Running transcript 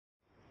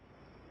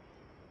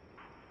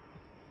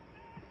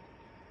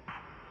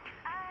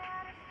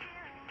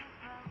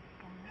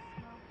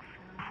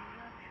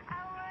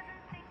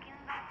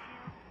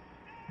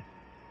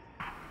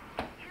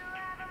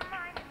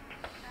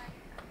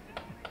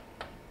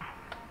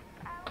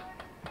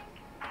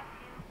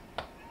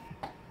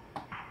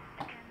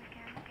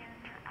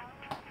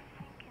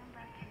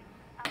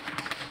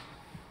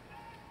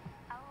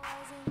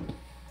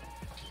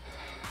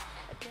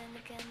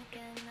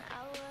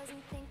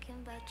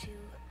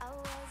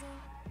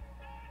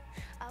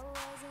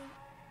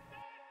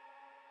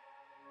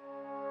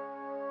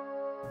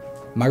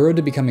My road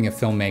to becoming a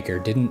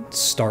filmmaker didn't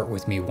start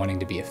with me wanting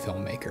to be a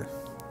filmmaker.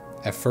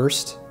 At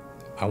first,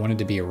 I wanted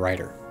to be a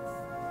writer.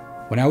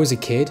 When I was a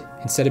kid,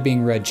 instead of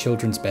being read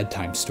children's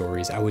bedtime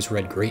stories, I was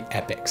read great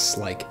epics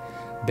like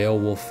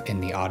Beowulf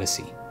and the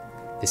Odyssey.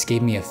 This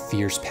gave me a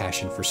fierce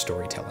passion for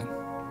storytelling.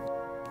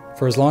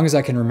 For as long as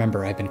I can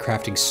remember, I've been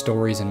crafting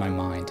stories in my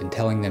mind and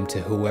telling them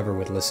to whoever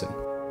would listen.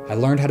 I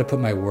learned how to put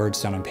my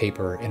words down on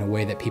paper in a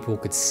way that people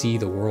could see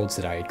the worlds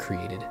that I had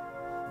created.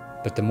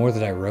 But the more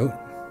that I wrote,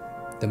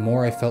 the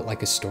more I felt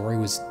like a story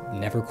was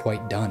never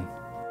quite done.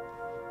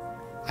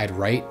 I'd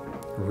write,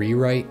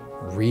 rewrite,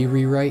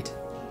 rewrite,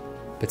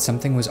 but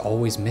something was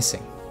always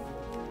missing.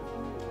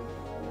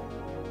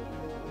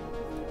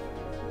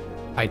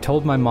 I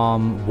told my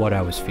mom what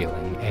I was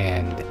feeling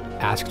and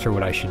asked her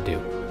what I should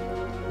do.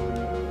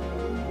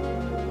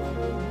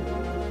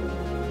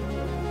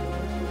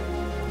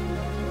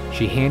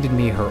 She handed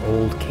me her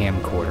old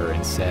camcorder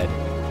and said,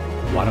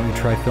 "Why don't you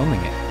try filming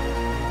it?"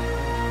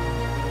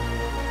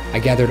 I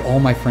gathered all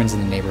my friends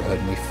in the neighborhood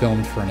and we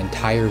filmed for an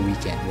entire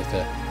weekend with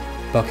a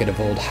bucket of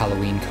old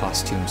Halloween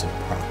costumes and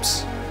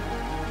props.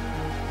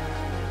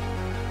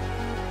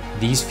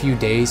 These few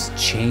days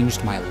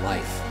changed my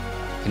life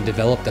and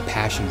developed the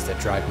passions that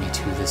drive me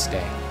to this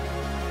day.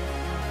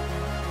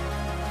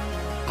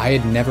 I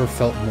had never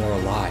felt more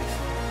alive.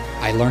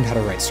 I learned how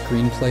to write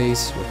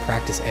screenplays, would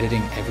practice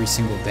editing every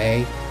single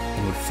day,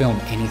 and would film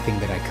anything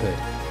that I could.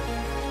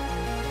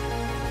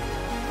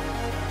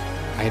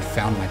 I had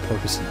found my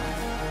purpose in life.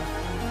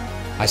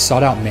 I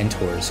sought out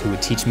mentors who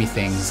would teach me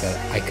things that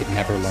I could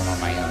never learn on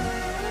my own.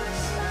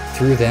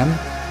 Through them,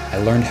 I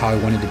learned how I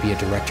wanted to be a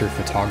director of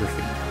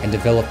photography and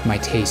developed my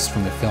tastes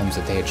from the films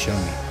that they had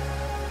shown me.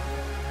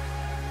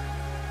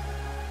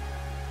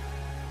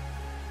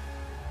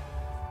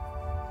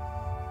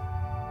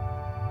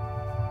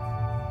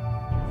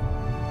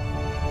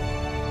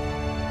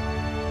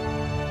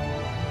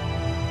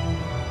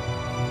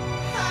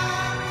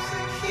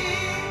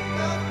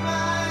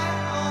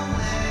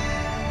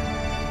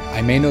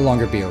 I may no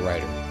longer be a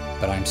writer,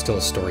 but I am still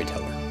a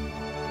storyteller.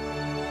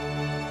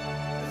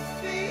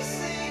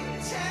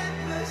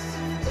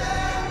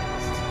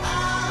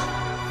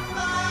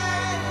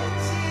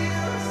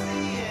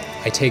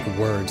 I take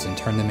words and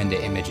turn them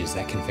into images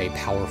that convey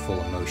powerful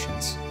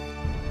emotions.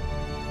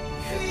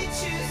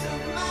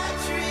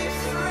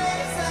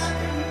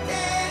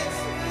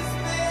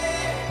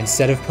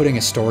 Instead of putting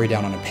a story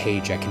down on a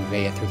page, I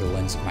convey it through the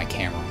lens of my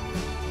camera.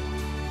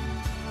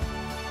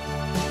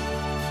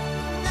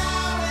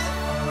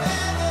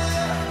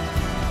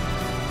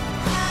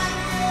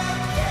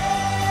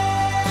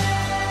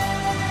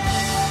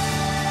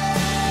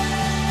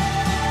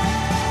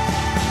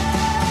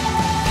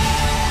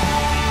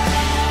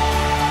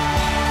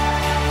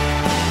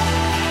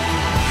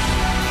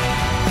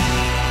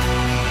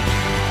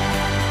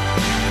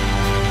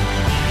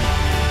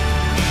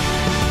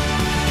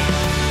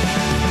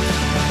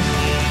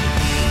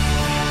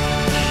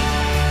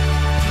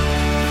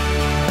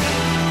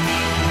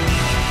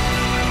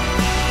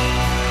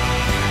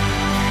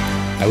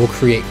 I will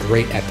create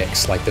great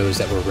epics like those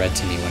that were read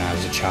to me when I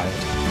was a child.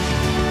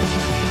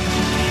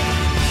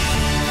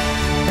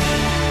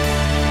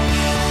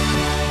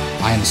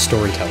 I am a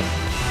storyteller.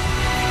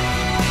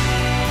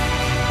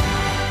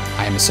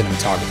 I am a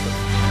cinematographer.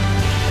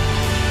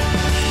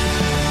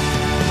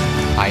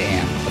 I am